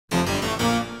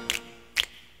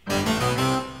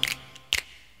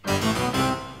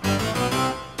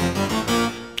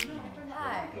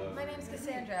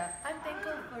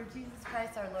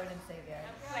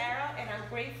Clara, and I'm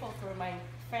grateful for my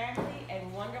family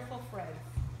and wonderful friends.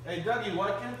 Hey, Dougie,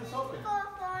 why can't this open? For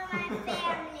my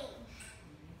family.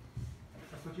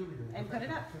 That's what you were doing. And put it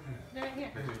up. They're right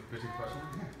here. Busy question?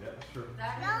 Yeah, sure. No,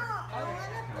 I want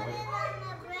to put it on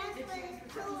the breast, but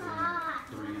it's too hot.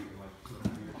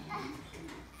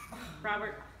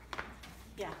 Robert.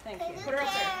 Yeah, thank Could you. you Put her up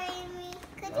there. carry me?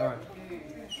 Could All you? right.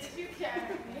 You carry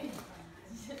me.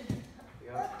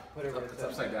 Put it right It's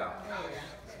upside down.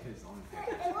 It won't stay.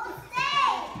 It won't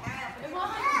It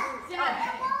won't stay.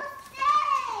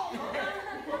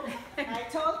 I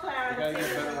told Clara to You gotta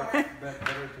take get it.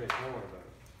 better tape. Don't worry about it.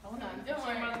 Hold on, don't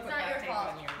worry. It's not your fault.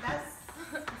 That's.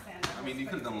 I mean, you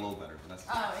could have done a little better, but that's.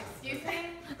 Oh, excuse me?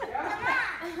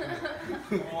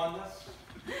 Come on, this.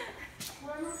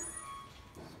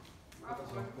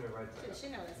 Put it right there. She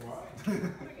knows this.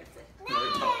 There.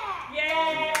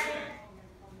 Yay!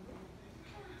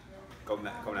 Go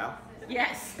now.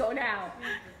 Yes, go now.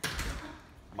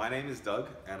 My name is Doug,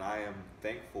 and I am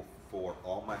thankful for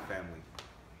all my family,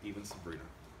 even Sabrina.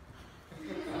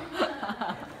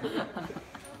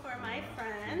 For my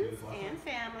friends and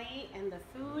family and the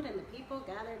food and the people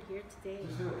gathered here today.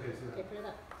 Okay, put it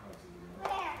up.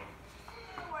 Where?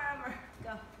 Wherever.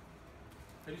 Go.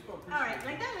 All right,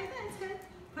 like that, it's good.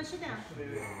 Push it down.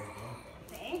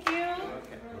 Thank you.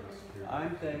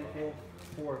 I'm thankful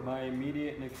for my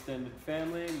immediate and extended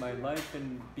family, my life,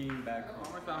 and being back All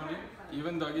home. my family,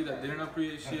 even Dougie that didn't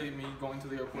appreciate me going to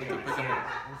the airport to pick him up.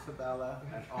 Isabella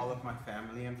and all of my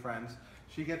family and friends.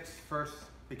 She gets first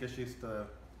because she's the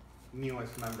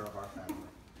newest member of our family.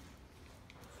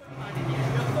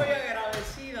 Yo estoy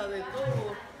agradecida de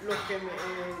todos los que me,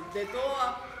 de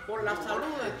toda, por la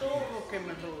salud de todos los que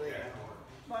me rodean.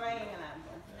 Por ahí en el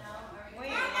árbol. Muy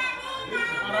bien.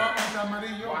 Ahora vamos a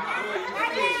amarillo.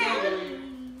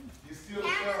 You still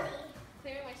sell.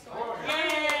 Clearing my sword.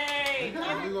 Yay! Lo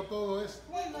digo todo es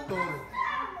todo.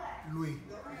 Luis.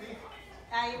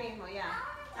 Ahí mismo, ya.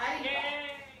 Yay.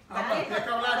 ¿Tienes que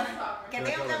hablar? ¿Qué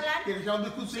tengo que hablar? ¿Quieres ya un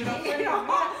discusión? Yo te digo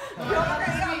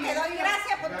que doy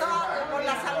gracias por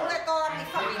la salud de toda mi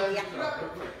familia.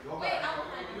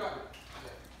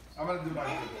 I'm going to do like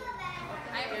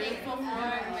I'm thankful for my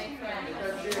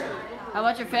friends. How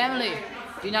about your family?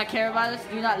 Do you not care about us?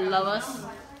 Do you not love us?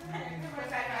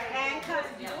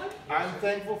 I'm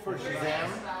thankful for Shazam,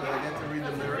 that I get to read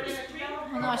the lyrics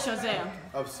I'm not Shazam.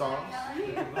 of songs.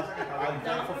 I'm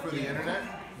thankful for the internet.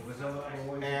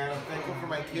 And I'm thankful for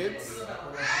my kids. And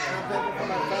I'm thankful for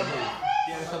my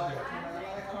family.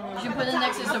 You should put it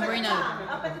next to Sabrina.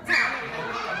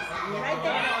 Right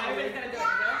there.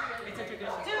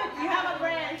 Dude, you have a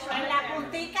branch en la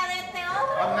puntica de este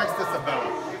ojo. I'm next to Isabella.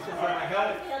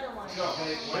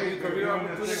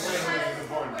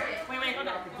 Wait, hold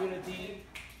on. Opportunity,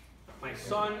 my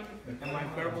son, and my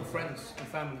incredible friends and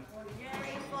family.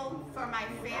 Grateful for my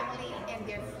family and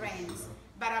their friends.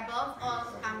 But above all,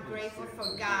 I'm grateful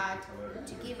for God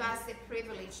to give us the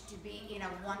privilege to be in a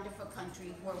wonderful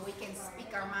country where we can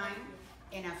speak our mind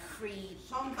in a free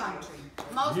home country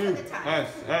most of the time.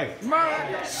 Hey.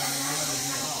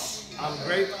 I'm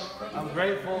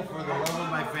grateful for the love of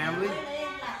my family,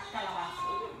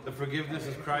 the forgiveness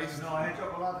of Christ,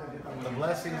 the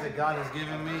blessings that God has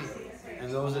given me, and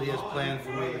those that He has planned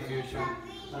for me in the future.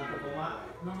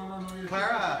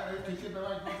 Clara.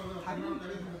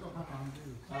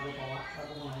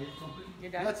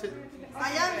 That's it.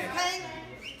 I am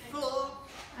thankful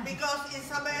because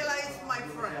Isabella is my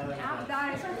friend.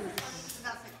 That's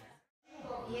it.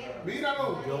 Míralo.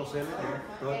 Yo sé leer.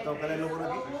 Tengo que leerlo por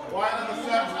aquí. Why not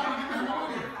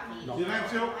the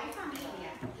Silencio.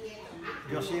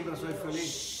 Yo siempre soy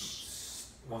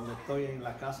feliz cuando estoy en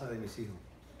la casa de mis hijos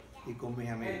y con mis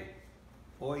amigos.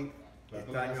 Hoy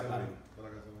extraño a Pablo.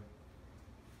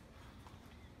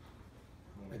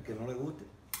 El que no le guste,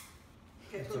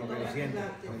 esto es lo que lo siente.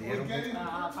 Me dijeron que...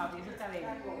 Papi, eso está bien.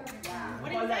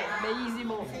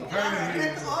 Bellísimo. Oye, el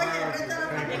resto de la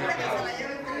familia que se la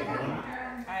lleven.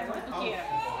 Ay, lo que tú quieras.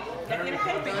 Ya tienes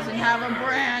que Doesn't have a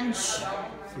branch.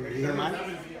 Si me dije mal, I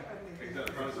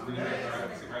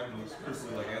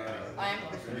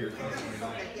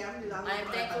am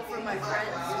thankful for my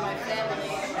friends, my family,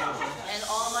 and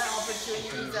all my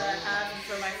opportunities that I have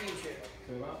for my future.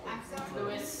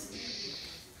 Luis.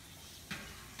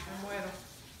 Me muero.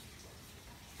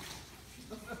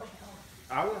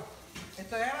 habla.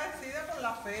 Estoy agradecida por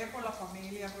la fe, por la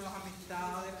familia, por las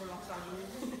amistades, por la salud.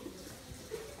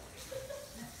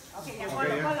 Ok, ya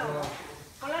ponlo.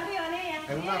 Ponlo arriba, niña.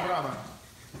 En una rama.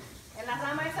 En la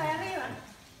rama esa de arriba.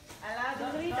 A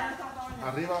la durita.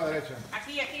 Arriba a la derecha.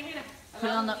 Aquí, mira. A Put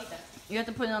it la on the, durita. You have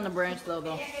to put it on the branch though.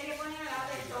 Hey,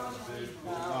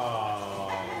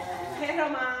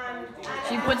 Roman.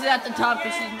 She puts it at the top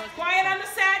because she's most quiet on the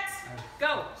set.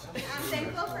 Go. I'm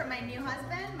thankful for my new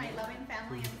husband, my loving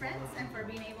family and friends, and for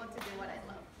being able to do what I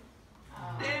love.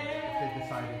 They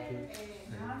decided to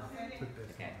put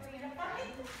this. Okay.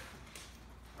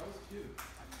 That was cute.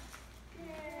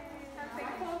 I'm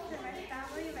thankful for my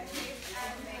family, my faith,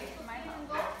 and my home.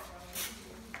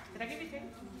 Did I give you cake?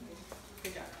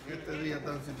 Good job. Este día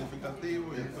tan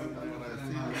significativo y estoy tan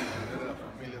agradecido de tener la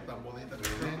familia tan bonita que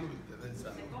tengo y ustedes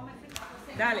saben.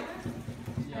 Dale.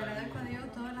 Le agradezco a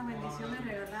Dios todas las bendiciones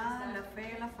regaladas, la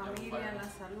fe, la familia, la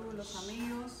salud, los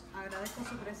amigos. Agradezco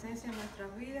su presencia en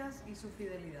nuestras vidas y su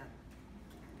fidelidad.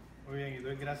 Muy bien, y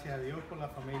doy gracias a Dios por la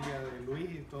familia de Luis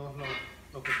y todos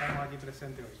los que estamos aquí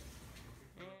presentes hoy.